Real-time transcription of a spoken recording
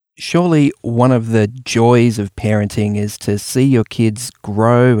Surely one of the joys of parenting is to see your kids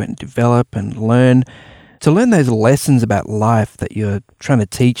grow and develop and to learn those lessons about life that you're trying to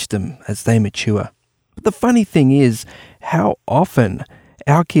teach them as they mature. But the funny thing is how often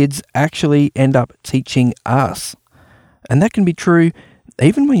our kids actually end up teaching us. And that can be true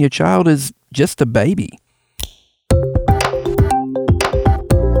even when your child is just a baby.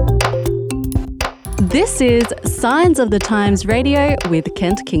 This is Signs of the Times Radio with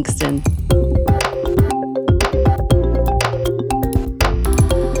Kent Kingston.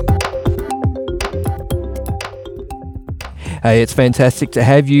 Hey, it's fantastic to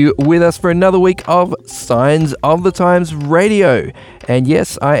have you with us for another week of Signs of the Times Radio. And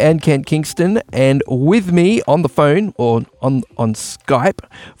yes, I am Kent Kingston, and with me on the phone or on Skype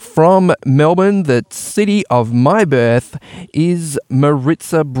from Melbourne, the city of my birth, is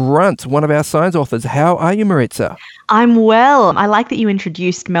Maritza Brunt, one of our Signs authors. How are you, Maritza? I'm well. I like that you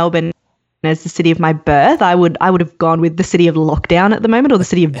introduced Melbourne as the city of my birth. I would have gone with the city of lockdown at the moment, or the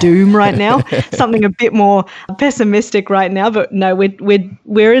city of doom right now. Something a bit more pessimistic right now. But no, we're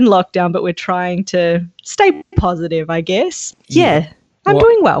in lockdown, but we're trying to stay positive, I guess. Yeah. I'm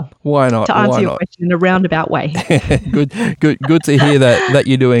doing well. Why not? To answer your question in a roundabout way. Good to hear that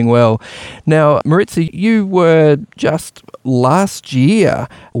you're doing well. Now, Maritza, you were just last year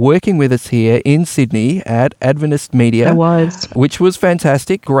working with us here in Sydney at Adventist Media. I was. Which was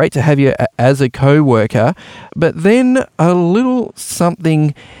fantastic. Great to have you as a co-worker. But then a little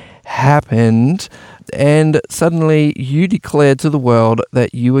something happened, and suddenly you declared to the world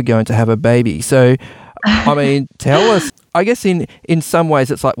that you were going to have a baby. So, I mean, tell us. I guess in some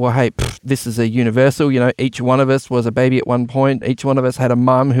ways it's like, well, hey, this is a universal, each one of us was a baby at one point. Each one of us had a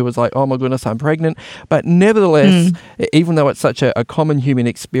mum who was like, oh my goodness, I'm pregnant. But nevertheless, even though it's such a common human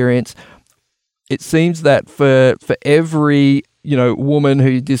experience, it seems that for every, woman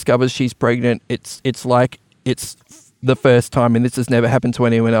who discovers she's pregnant, it's like it's the first time, and this has never happened to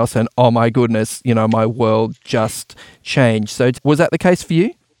anyone else. And oh my goodness, my world just changed. So was that the case for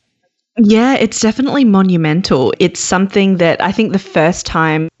you? Yeah, it's definitely monumental. It's something that I think the first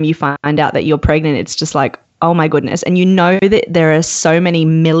time you find out that you're pregnant, it's just like, oh my goodness. And you know that there are so many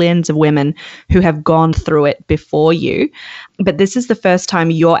millions of women who have gone through it before you. But this is the first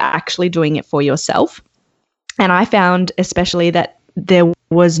time you're actually doing it for yourself. And I found especially that there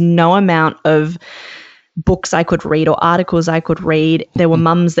was no amount of books I could read or articles I could read. There were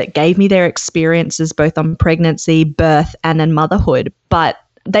mums that gave me their experiences both on pregnancy, birth, and then motherhood. But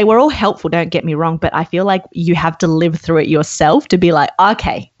they were all helpful, don't get me wrong, but I feel like you have to live through it yourself to be like,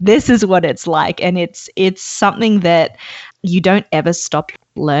 okay, this is what it's like. And it's something that you don't ever stop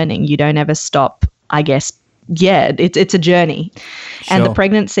learning. You don't ever stop, I guess. Yeah, it's a journey. Sure. And the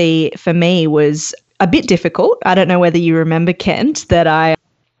pregnancy for me was a bit difficult. I don't know whether you remember, Kent, that I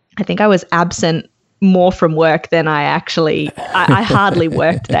think I was absent more from work than I hardly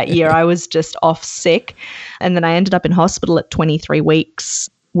worked that year. I was just off sick. And then I ended up in hospital at 23 weeks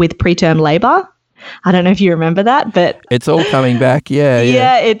with preterm labor. I don't know if you remember that, but it's all coming back. Yeah.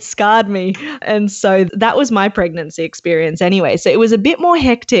 Yeah, it scarred me. And so that was my pregnancy experience anyway. So it was a bit more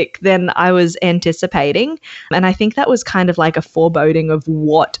hectic than I was anticipating. And I think that was kind of like a foreboding of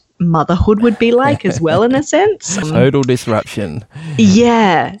what motherhood would be like as well, in a sense. Total disruption.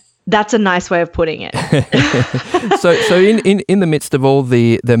 Yeah. That's a nice way of putting it. So in the midst of all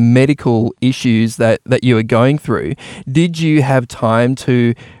the medical issues that you were going through, did you have time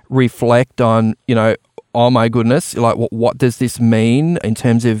to reflect on, oh my goodness, like what does this mean in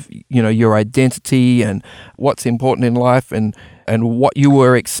terms of, your identity and what's important in life and what you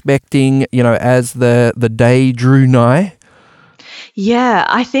were expecting, as the day drew nigh? Yeah,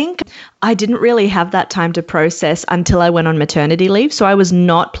 I think I didn't really have that time to process until I went on maternity leave. So I was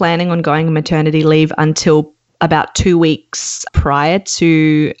not planning on going on maternity leave until about 2 weeks prior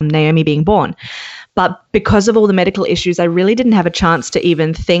to Naomi being born. But because of all the medical issues, I really didn't have a chance to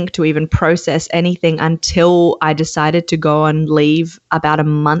even think, to even process anything until I decided to go on leave about a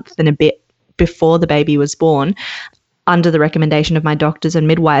month and a bit before the baby was born, under the recommendation of my doctors and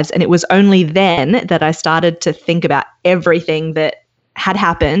midwives. And it was only then that I started to think about everything that had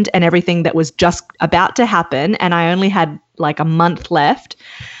happened and everything that was just about to happen. And I only had like a month left.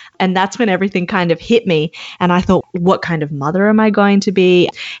 And that's when everything kind of hit me. And I thought, what kind of mother am I going to be?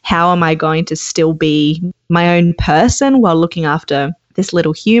 How am I going to still be my own person while looking after this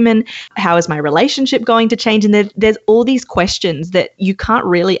little human? How is my relationship going to change? And there's all these questions that you can't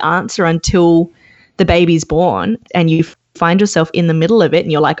really answer until the baby's born and you find yourself in the middle of it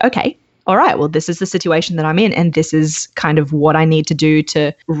and you're like, okay, all right, well, this is the situation that I'm in and this is kind of what I need to do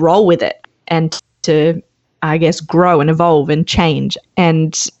to roll with it and to, I guess, grow and evolve and change.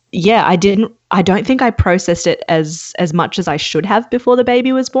 And yeah, I don't think I processed it as much as I should have before the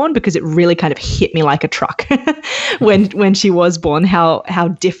baby was born, because it really kind of hit me like a truck when she was born, how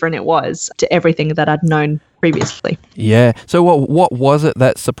different it was to everything that I'd known previously. Yeah. So what was it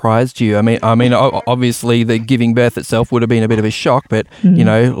that surprised you? I mean, obviously the giving birth itself would have been a bit of a shock, but you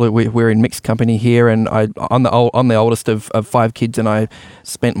know, we're in mixed company here, and I'm the oldest of 5 kids, and I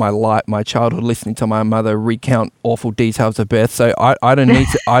spent my childhood listening to my mother recount awful details of birth. So I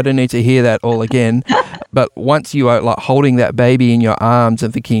don't need to hear that all again. But once you are like holding that baby in your arms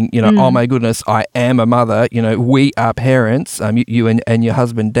and thinking, you know, oh my goodness, I am a mother. You know, we are parents. You and your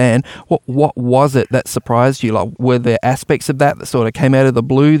husband Dan. What was it that surprised you? Like, were there aspects of that sort of came out of the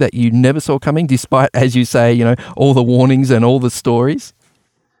blue that you never saw coming, despite, as you say, you know, all the warnings and all the stories?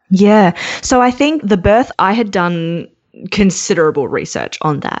 Yeah. So I think the birth, I had done considerable research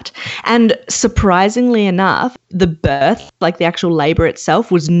on that. And surprisingly enough, the birth, like the actual labor itself,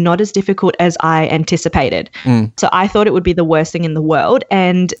 was not as difficult as I anticipated. So I thought it would be the worst thing in the world.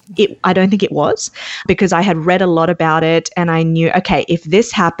 And I don't think it was, because I had read a lot about it and I knew, okay, if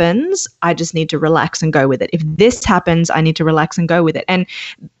this happens, I just need to relax and go with it. If this happens, I need to relax and go with it. And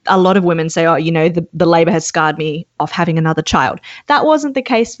a lot of women say, oh, you know, the labor has scarred me off having another child. That wasn't the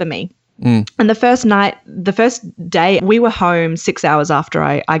case for me. And the first day, we were home 6 hours after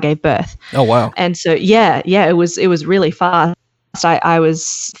I gave birth. Oh, wow. And so, yeah, it was really fast. I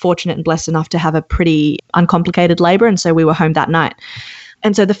was fortunate and blessed enough to have a pretty uncomplicated labor. And so we were home that night.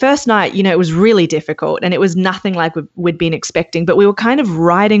 And so the first night, you know, it was really difficult and it was nothing like we'd been expecting, but we were kind of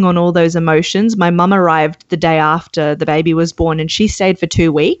riding on all those emotions. My mum arrived the day after the baby was born and she stayed for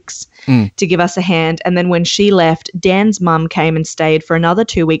 2 weeks to give us a hand. And then when she left, Dan's mum came and stayed for another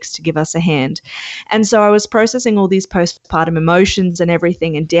 2 weeks to give us a hand. And so I was processing all these postpartum emotions and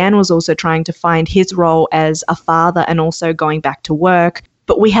everything. And Dan was also trying to find his role as a father and also going back to work.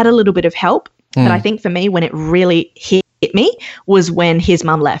 But we had a little bit of help. But I think for me, when it really hit me was when his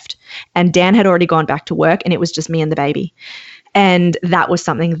mum left and Dan had already gone back to work and it was just me and the baby. And that was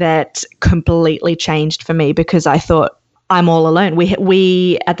something that completely changed for me, because I thought, I'm all alone.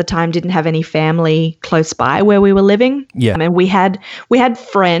 We at the time didn't have any family close by where we were living. Yeah. I mean, we had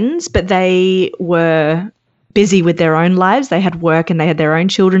friends, but they were busy with their own lives. They had work and they had their own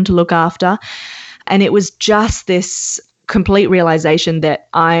children to look after. And it was just this complete realization that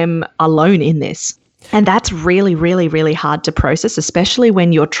I'm alone in this. And that's really, really, really hard to process, especially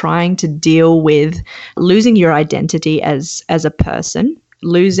when you're trying to deal with losing your identity as a person,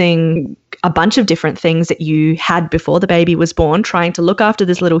 losing a bunch of different things that you had before the baby was born, trying to look after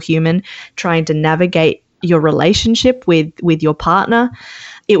this little human, trying to navigate your relationship with your partner.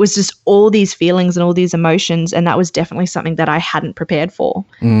 It was just all these feelings and all these emotions, and that was definitely something that I hadn't prepared for.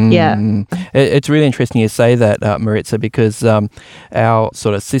 Yeah. It's really interesting you say that, Maritza, because our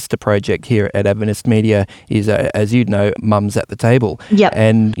sort of sister project here at Adventist Media is, as you know, Mums at the Table. Yep.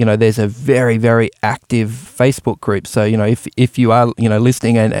 And, you know, there's a very, very active Facebook group. So, you know, if you are, you know,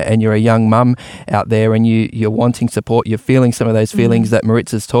 listening and you're a young mum out there and you're wanting support, you're feeling some of those feelings that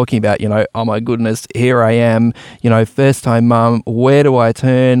Maritza's talking about, you know, oh my goodness, here I am, you know, first time mum, where do I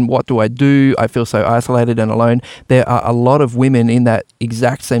turn? What do I do? I feel so isolated and alone. There are a lot of women in that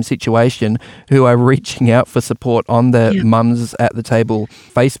exact same situation who are reaching out for support on the Mums at the Table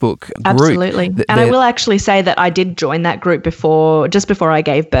Facebook group. Absolutely. And I will actually say that I did join that group just before I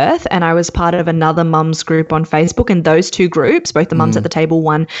gave birth, and I was part of another mums group on Facebook, and those two groups, both the Mums at the Table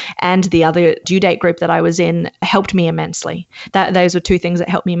one and the other due date group that I was in, helped me immensely. Those were two things that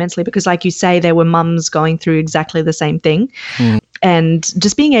helped me immensely, because like you say, there were mums going through exactly the same thing. And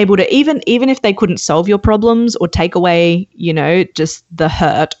just being able to, even if they couldn't solve your problems or take away, you know, just the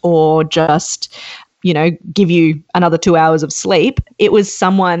hurt or just, you know, give you another 2 hours of sleep, it was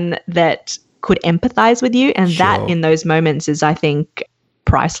someone that could empathize with you. And that in those moments is, I think,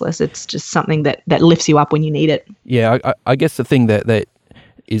 priceless. It's just something that lifts you up when you need it. Yeah, I guess the thing that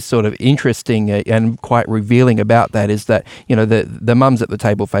is sort of interesting and quite revealing about that is that, you know, the Mums at the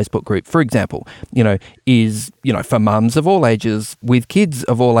Table Facebook group, for example, you know, is, you know, for mums of all ages, with kids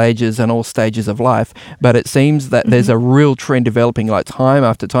of all ages and all stages of life. But it seems that there's a real trend developing, like time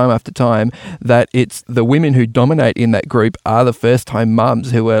after time after time, that it's the women who dominate in that group are the first time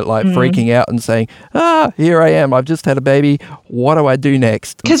mums who are like freaking out and saying, here I am, I've just had a baby, what do I do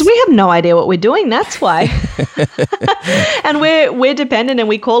next? Because we have no idea what we're doing, that's why. And we're dependent, and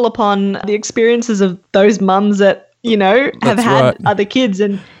we call upon the experiences of those mums that, you know, have had other kids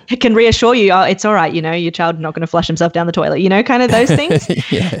and can reassure you, oh, it's all right, you know, your child's not going to flush himself down the toilet, you know, kind of those things.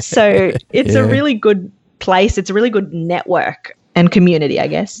 So it's a really good place. It's a really good network and community, I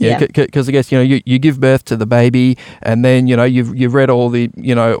guess. Yeah, because I guess, you give birth to the baby, and then, you've read all the,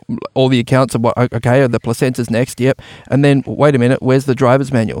 all the accounts of the placenta's next, yep. And then, wait a minute, where's the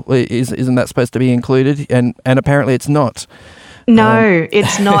driver's manual? Isn't that supposed to be included? And apparently it's not. No,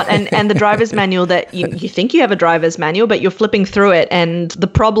 it's not. And the driver's manual that you think you have a driver's manual, but you're flipping through it. And the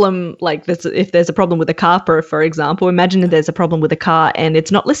problem, like if there's a problem with a car, for example, imagine if there's a problem with a car and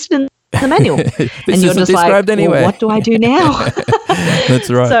it's not listed in the manual. And you're just like, well, what do I do now? That's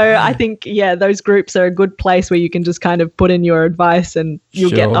right. So I think, those groups are a good place where you can just kind of put in your advice, and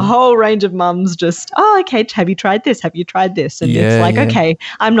you'll get a whole range of mums just, okay, have you tried this? Have you tried this? And it's like, okay,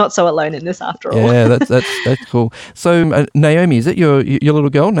 I'm not so alone in this after all. Yeah, that's cool. So Naomi, is it your little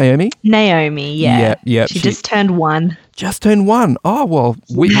girl, Naomi? Naomi, yeah. Yeah. She just turned 1. Just turned 1. Oh, well,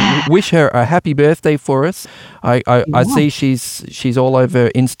 we wish her a happy birthday for us. I see she's all over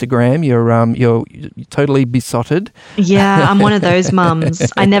Instagram. You're totally besotted. Yeah, I'm one of those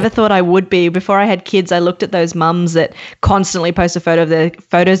mums. I never thought I would be. Before I had kids, I looked at those mums that constantly post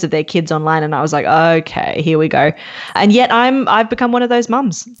photos of their kids online, and I was like, okay, here we go. And yet I've become one of those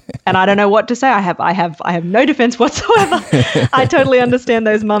mums, and I don't know what to say. I have no defense whatsoever. I totally understand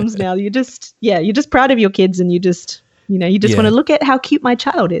those mums now. You're just proud of your kids, and you just want to look at how cute my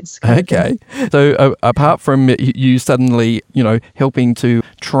child is. Okay. So apart from you suddenly, helping to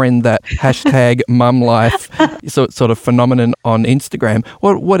trend that hashtag mum life sort of phenomenon on Instagram,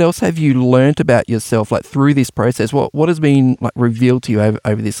 what else have you learnt about yourself, like through this process? What has been like revealed to you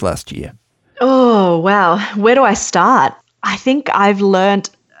over this last year? Oh, wow. Where do I start? I think I've learnt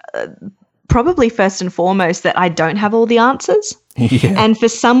probably first and foremost that I don't have all the answers. Yeah. And for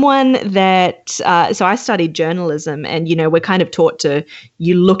someone that, so I studied journalism, and, we're kind of taught to,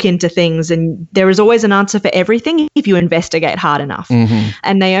 you look into things and there is always an answer for everything if you investigate hard enough. Mm-hmm.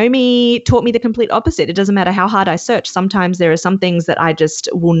 And Naomi taught me the complete opposite. It doesn't matter how hard I search. Sometimes there are some things that I just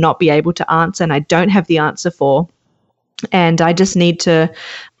will not be able to answer, and I don't have the answer for. And I just need to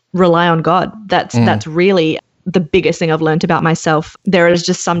rely on God. That's really the biggest thing I've learned about myself. There is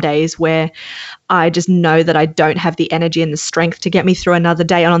just some days where I just know that I don't have the energy and the strength to get me through another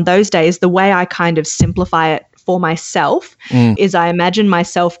day. And on those days, the way I kind of simplify it for myself is I imagine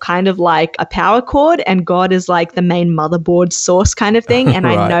myself kind of like a power cord, and God is like the main motherboard source kind of thing. And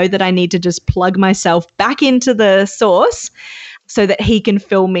right. I know that I need to just plug myself back into the source so that he can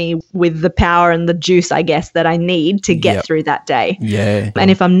fill me with the power and the juice, I guess, that I need to get through that day. Yeah. And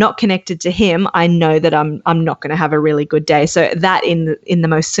if I'm not connected to him, I know that I'm not going to have a really good day. So that in the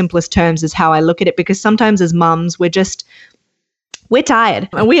most simplest terms is how I look at it, because sometimes as mums, we're tired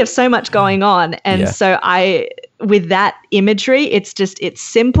and we have so much going on. And so with that imagery, it's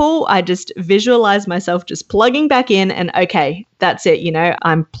simple. I just visualize myself just plugging back in, and okay, that's it.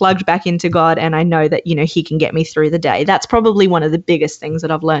 I'm plugged back into God, and I know that, he can get me through the day. That's probably one of the biggest things that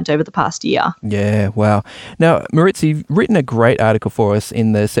I've learned over the past year. Yeah. Wow. Now, Maritza, you've written a great article for us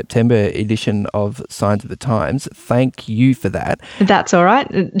in the September edition of Signs of the Times. Thank you for that. That's all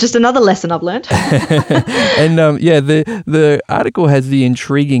right. Just another lesson I've learned. And the article has the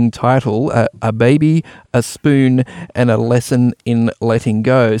intriguing title, A Baby, a Spoon, and a Lesson in Letting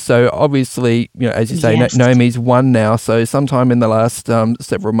Go. So obviously, as you say, Naomi's 1 now. So sometime in the last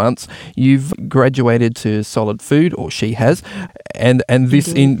several months, you've graduated to solid food, or she has, and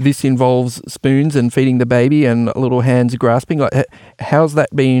this involves spoons and feeding the baby and little hands grasping. Like, how's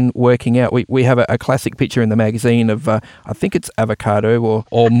that been working out? We have a classic picture in the magazine of I think it's avocado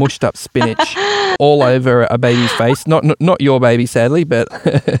or mushed up spinach all over a baby's face. Not your baby, sadly, but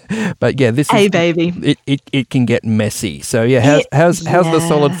yeah, this is baby. It can get messy. So how's the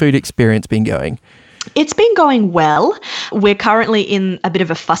solid food experience been going? It's been going well. We're currently in a bit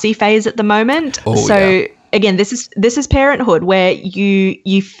of a fussy phase at the moment. Again, this is parenthood, where you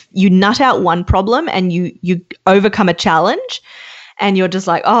nut out one problem and you overcome a challenge, and you're just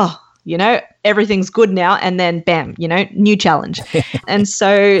like, everything's good now, and then bam, new challenge. And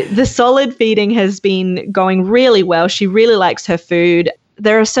so the solid feeding has been going really well. She really likes her food.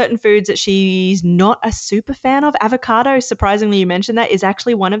 There are certain foods that she's not a super fan of. Avocado, surprisingly, you mentioned that, is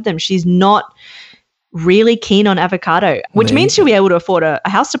actually one of them. She's not really keen on avocado, which means she'll be able to afford a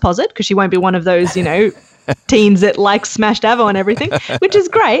house deposit, because she won't be one of those, teens that like smashed avo and everything, which is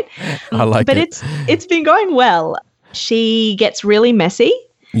great. I like it. But it's been going well. She gets really messy.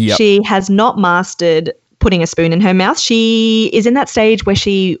 Yep. She has not mastered putting a spoon in her mouth. She is in that stage where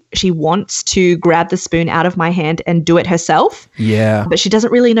she wants to grab the spoon out of my hand and do it herself. Yeah. But she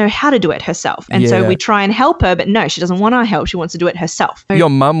doesn't really know how to do it herself. And so Yeah. we try and help her, but no, she doesn't want our help. She wants to do it herself. Your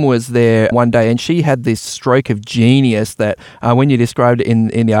mum was there one day and she had this stroke of genius that when you described it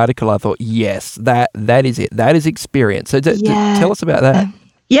in the article, I thought, yes, that is it. That is experience. So tell us about that.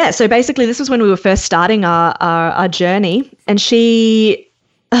 Yeah, so basically this was when we were first starting our journey, and she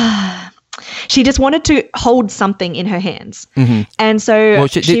just wanted to hold something in her hands. Mm-hmm. And so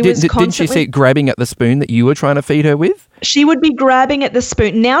she was constantly... Didn't she see it grabbing at the spoon that you were trying to feed her with? She would be grabbing at the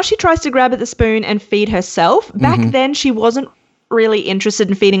spoon. Now she tries to grab at the spoon and feed herself. Back then she wasn't really interested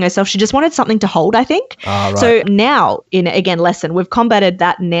in feeding herself. She just wanted something to hold, I think. Right. So now, in again lesson, we've combated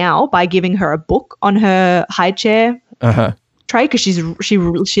that now by giving her a book on her high chair tray, because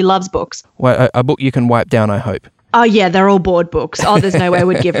she loves books. Well, a book you can wipe down, I hope. Oh yeah, they're all board books. Oh, there's no way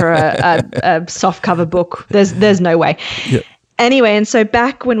we'd give her a soft cover book. There's no way. Yeah. Anyway, and so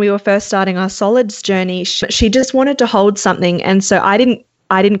back when we were first starting our solids journey, she just wanted to hold something, and so I didn't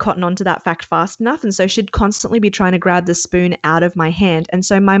cotton on to that fact fast enough, and so she'd constantly be trying to grab the spoon out of my hand. And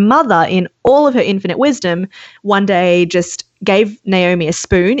so my mother, in all of her infinite wisdom, one day just gave Naomi a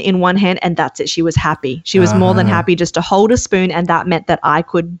spoon in one hand, and that's it. She was happy. She was more than happy just to hold a spoon, and that meant that I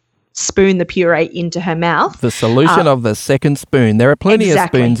could spoon the puree into her mouth. The solution of the second spoon. There are plenty of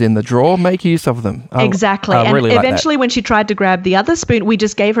spoons in the drawer. Make use of them. Exactly. I really and eventually when she tried to grab the other spoon, we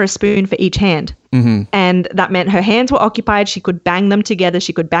just gave her a spoon for each hand. Mm-hmm. And that meant her hands were occupied. She could bang them together.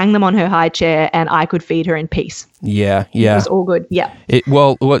 She could bang them on her high chair, and I could feed her in peace. Yeah. It was all good. Yeah. It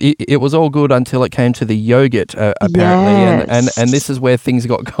was all good until it came to the yogurt, apparently. Yes. And this is where things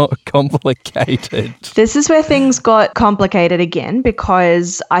got complicated. This is where things got complicated again,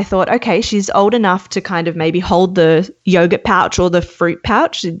 because I thought, okay, she's old enough to kind of maybe hold the yogurt pouch or the fruit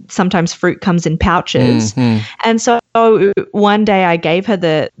pouch. Sometimes fruit comes in pouches. Mm-hmm. And so one day I gave her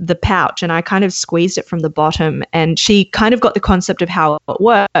the pouch, and I kind of squeezed it from the bottom, and she kind of got the concept of how it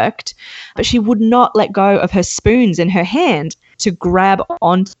worked, but she would not let go of her spoons in her hand to grab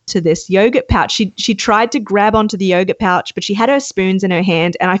onto this yogurt pouch. She tried to grab onto the yogurt pouch, but she had her spoons in her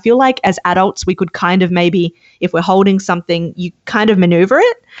hand. And I feel like as adults, we could kind of maybe, if we're holding something, you kind of maneuver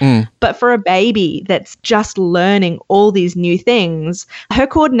it. Mm. But for a baby that's just learning all these new things, her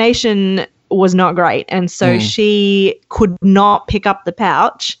coordination was not great. And so she could not pick up the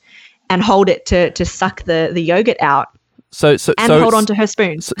pouch and hold it to suck the yogurt out. So hold on to her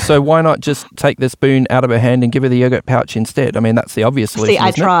spoons. So why not just take the spoon out of her hand and give her the yogurt pouch instead? I mean, that's the obvious solution. See,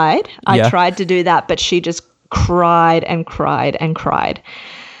 I tried to do that, but she just cried and cried and cried.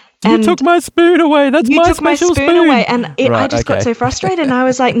 You took my spoon away. That's my special spoon. You took my spoon away. And I just got so frustrated. And I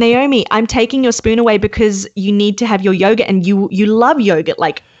was like, Naomi, I'm taking your spoon away because you need to have your yogurt, and you love yogurt.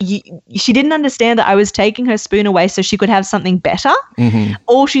 Like, she didn't understand that I was taking her spoon away so she could have something better. Mm-hmm.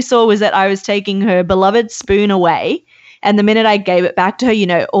 All she saw was that I was taking her beloved spoon away. And the minute I gave it back to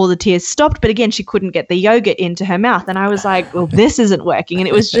her, all the tears stopped. But again, she couldn't get the yogurt into her mouth. And I was like, well, this isn't working. And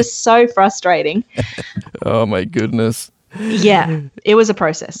it was just so frustrating. Oh, my goodness. Yeah, it was a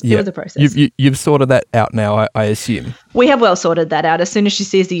process. Yeah. It was a process. You've sorted that out now, I assume. We have well sorted that out. As soon as she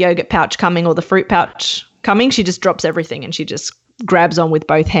sees the yogurt pouch coming or the fruit pouch coming, she just drops everything and she just grabs on with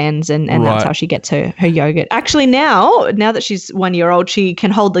both hands, and that's how she gets her yogurt. Actually, now that she's 1 year old, she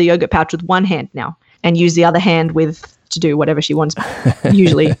can hold the yogurt pouch with one hand now and use the other hand to do whatever she wants,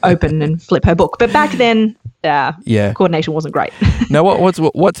 usually open and flip her book. But back then, coordination wasn't great. Now,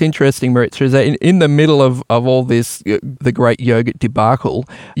 what's interesting, Maritza, is that in the middle of all this, the great yogurt debacle,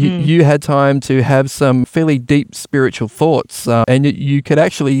 you had time to have some fairly deep spiritual thoughts, and you could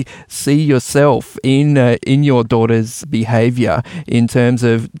actually see yourself in your daughter's behaviour in terms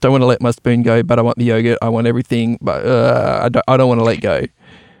of, don't want to let my spoon go, but I want the yogurt, I want everything, but I don't want to let go.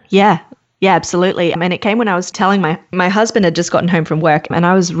 Yeah, absolutely. And it came when I was telling my husband had just gotten home from work, and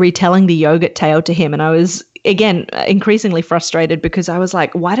I was retelling the yogurt tale to him. And I was, again, increasingly frustrated because I was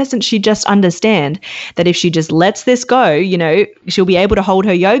like, why doesn't she just understand that if she just lets this go, she'll be able to hold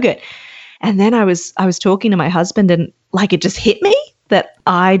her yogurt? And then I was talking to my husband, and like it just hit me that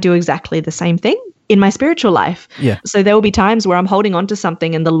I do exactly the same thing in my spiritual life. Yeah. So there will be times where I'm holding on to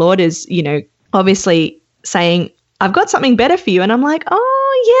something and the Lord is, obviously saying, I've got something better for you. And I'm like,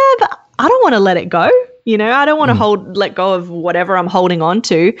 oh yeah, but I don't want to let it go. I don't want to let go of whatever I'm holding on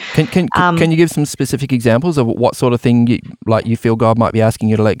to. Can you give some specific examples of what sort of thing you feel God might be asking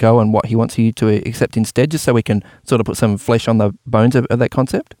you to let go and what he wants you to accept instead, just so we can sort of put some flesh on the bones of that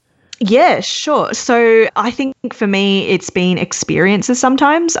concept? Yeah, sure. So I think for me, it's been experiences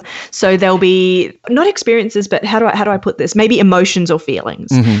sometimes. So there'll be not experiences, but how do I put this? Maybe emotions or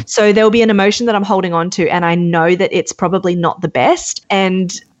feelings. So there'll be an emotion that I'm holding on to, and I know that it's probably not the best.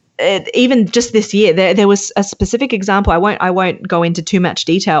 And even just this year, there was a specific example. I won't go into too much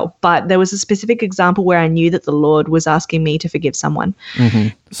detail, but there was a specific example where I knew that the Lord was asking me to forgive someone.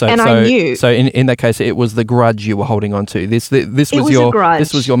 I knew. So in that case, it was the grudge you were holding on to. This was a grudge.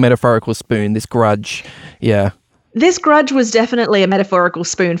 This was your metaphorical spoon. This grudge, yeah. This grudge was definitely a metaphorical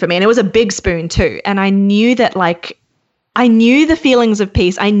spoon for me, and it was a big spoon too. And I knew that, I knew the feelings of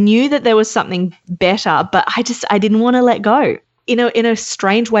peace. I knew that there was something better, but I didn't want to let go. In a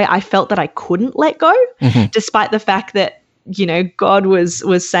strange way, I felt that I couldn't let go, despite the fact that, God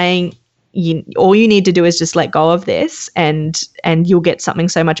was saying, all you need to do is just let go of this, and you'll get something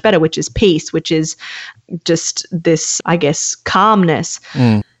so much better, which is peace, which is just this, I guess, calmness.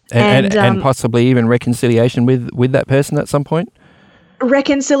 And possibly even reconciliation with that person at some point?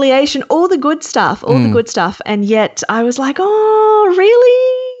 Reconciliation, all the good stuff. And yet I was like, oh,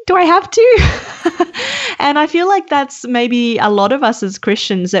 really? Do I have to? And I feel like that's maybe a lot of us as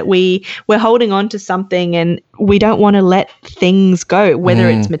Christians, that we're holding on to something and we don't want to let things go, whether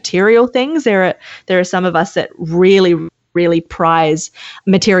it's material things. There are some of us that really, really prize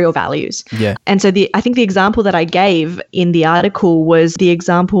material values. Yeah. And so I think the example that I gave in the article was the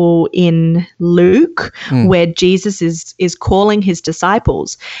example in Luke where Jesus is calling his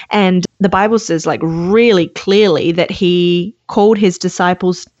disciples, and the Bible says really clearly that he called his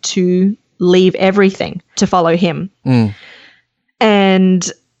disciples to leave everything to follow him.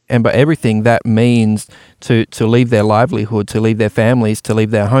 And by everything, that means to leave their livelihood, to leave their families, to leave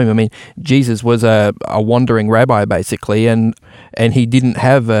their home. I mean, Jesus was a wandering rabbi, basically, and he didn't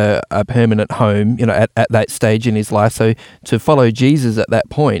have a permanent home, at that stage in his life. So to follow Jesus at that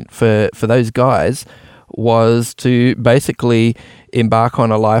point for those guys was to basically embark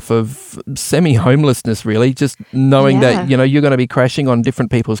on a life of semi-homelessness, really, just knowing that, you're going to be crashing on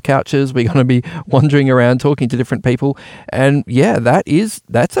different people's couches. We're going to be wandering around talking to different people. And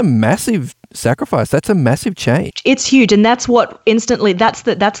that's a massive sacrifice. That's a massive change. It's huge. And that's what instantly, that's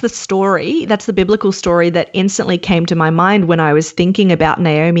the story, that's the biblical story that instantly came to my mind when I was thinking about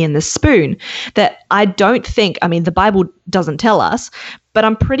Naomi and the spoon, that I don't think, the Bible doesn't tell us, but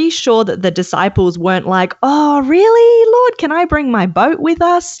I'm pretty sure that the disciples weren't like, oh, really, Lord, can I bring my boat with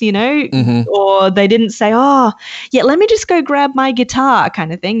us? Or they didn't say, oh, yeah, let me just go grab my guitar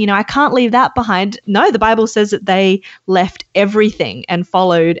kind of thing. I can't leave that behind. No, the Bible says that they left everything and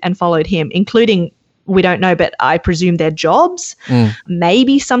followed him, including, we don't know, but I presume their jobs,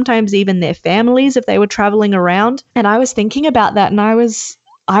 maybe sometimes even their families if they were traveling around. And I was thinking about that, and I was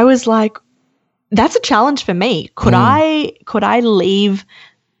like, that's a challenge for me. Could I leave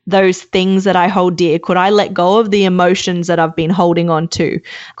those things that I hold dear? Could I let go of the emotions that I've been holding on to?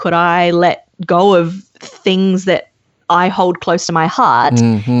 Could I let go of things that I hold close to my heart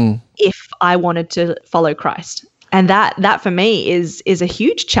if I wanted to follow Christ? And that for me is a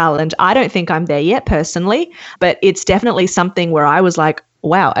huge challenge. I don't think I'm there yet personally, but it's definitely something where I was like,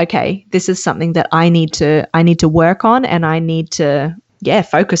 wow, okay, this is something that I need to work on, and I need to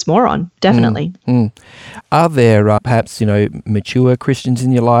focus more on, definitely. Are there perhaps, mature Christians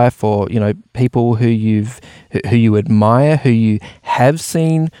in your life, or, people who you admire, who you have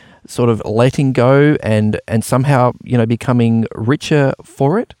seen sort of letting go and somehow, becoming richer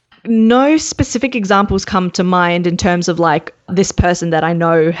for it? No specific examples come to mind in terms of this person that I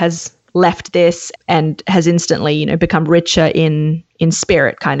know has left this and has instantly, become richer in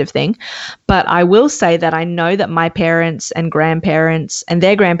spirit kind of thing. But I will say that I know that my parents and grandparents and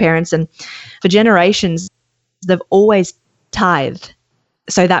their grandparents, and for generations, they've always tithed.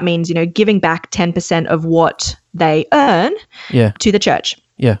 So that means, giving back 10% of what they earn to the church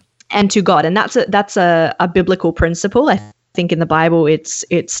and to God. And that's a biblical principle. I think in the Bible, it's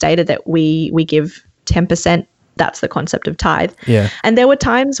stated that we give 10%. That's the concept of tithe. Yeah. And there were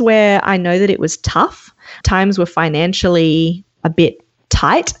times where I know that it was tough. Times were financially a bit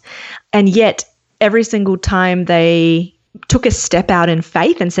tight. And yet every single time they took a step out in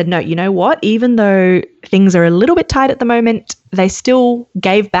faith and said, no, you know what? Even though things are a little bit tight at the moment, they still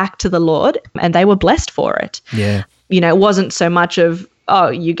gave back to the Lord, and they were blessed for it. Yeah. It wasn't so much of, oh,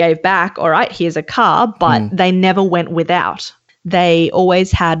 you gave back, all right, here's a car, but they never went without. They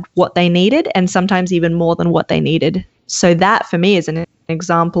always had what they needed, and sometimes even more than what they needed. So that for me is an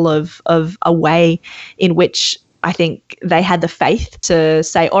example of a way in which I think they had the faith to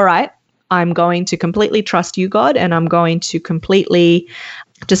say, all right, I'm going to completely trust you, God, and I'm going to completely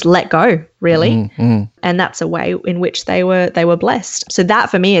just let go, really. Mm-hmm. And that's a way in which they were blessed. So that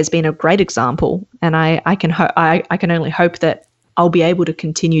for me has been a great example. And I can only hope that I'll be able to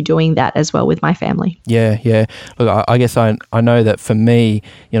continue doing that as well with my family. Yeah. Look, I guess I know that for me,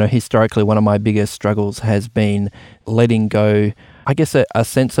 historically, one of my biggest struggles has been letting go, I guess, a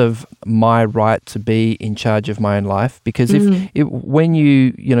sense of my right to be in charge of my own life. Because when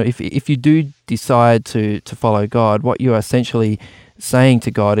if you do decide to follow God, what you are essentially saying to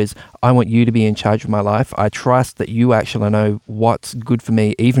God is, I want you to be in charge of my life. I trust that you actually know what's good for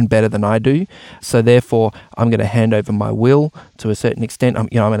me even better than I do. So therefore, I'm going to hand over my will to a certain extent. I'm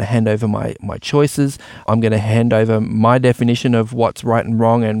going to hand over my choices. I'm going to hand over my definition of what's right and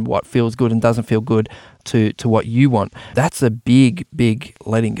wrong and what feels good and doesn't feel good to what you want. That's a big, big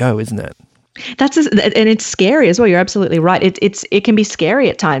letting go, isn't it? And it's scary as well. You're absolutely right. It can be scary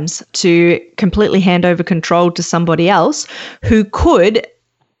at times to completely hand over control to somebody else who could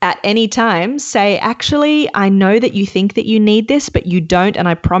at any time say, actually, I know that you think that you need this, but you don't. And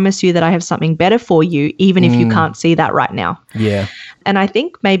I promise you that I have something better for you, even if you can't see that right now. Yeah. And I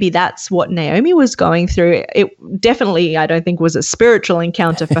think maybe that's what Naomi was going through. It definitely, I don't think, was a spiritual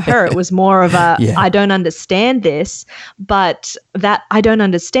encounter for her. It was more of a, I don't understand this. But that I don't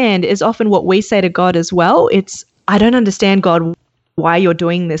understand is often what we say to God as well. It's, I don't understand, God, why you're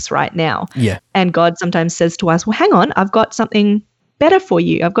doing this right now. Yeah. And God sometimes says to us, well, hang on, I've got something better for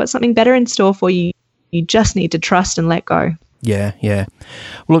you. I've got something better in store for you. You just need to trust and let go. Yeah.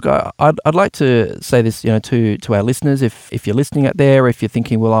 Well, look, I'd like to say this, to our listeners. If you're listening out there, if you're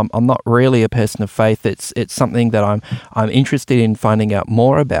thinking, well, I'm not really a person of faith. It's something that I'm interested in finding out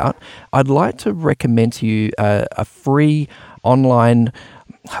more about. I'd like to recommend to you a free online.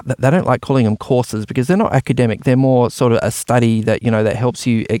 They don't like calling them courses because they're not academic. They're more sort of a study that, that helps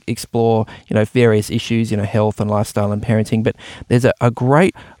you explore, various issues, health and lifestyle and parenting. But there's a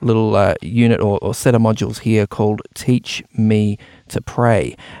great little unit or set of modules here called Teach Me to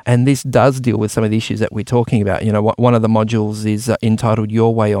Pray. And this does deal with some of the issues that we're talking about. One of the modules is entitled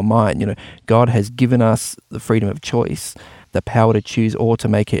Your Way or Mine. God has given us the freedom of choice, the power to choose or to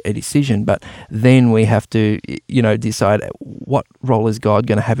make a decision, but then we have to, decide what role is God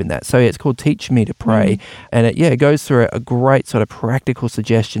going to have in that. So it's called Teach Me to Pray, and it goes through a great sort of practical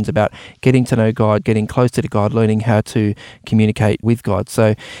suggestions about getting to know God, getting closer to God, learning how to communicate with God.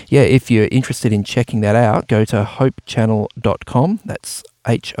 So if you're interested in checking that out, go to hopechannel.com. That's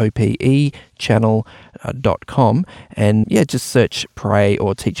HOPE channel.com, and just search Pray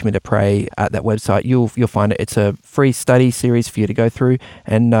or Teach Me to Pray at that website. You'll find it. It's a free study series for you to go through,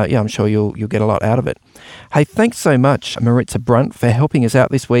 and I'm sure you'll get a lot out of it. Hey, thanks so much, Maritza Brunt, for helping us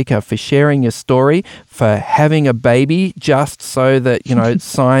out this week, for sharing your story, for having a baby just so that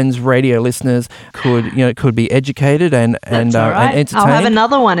Signs Radio listeners could be educated and entertained. I'll have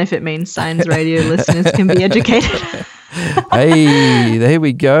another one if it means Signs Radio listeners can be educated. Hey, there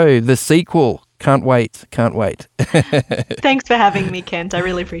we go. The sequel. Can't wait. Thanks for having me, Kent. I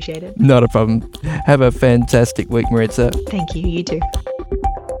really appreciate it. Not a problem. Have a fantastic week, Maritza. Thank you. You too.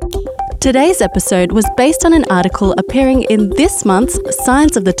 Today's episode was based on an article appearing in this month's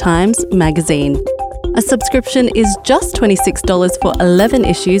Signs of the Times magazine. A subscription is just $26 for 11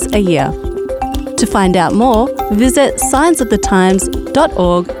 issues a year. To find out more, visit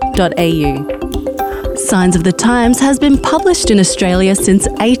signsofthetimes.org.au. Signs of the Times has been published in Australia since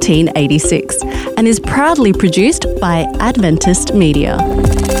 1886 and is proudly produced by Adventist Media.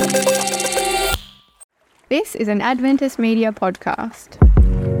 This is an Adventist Media podcast.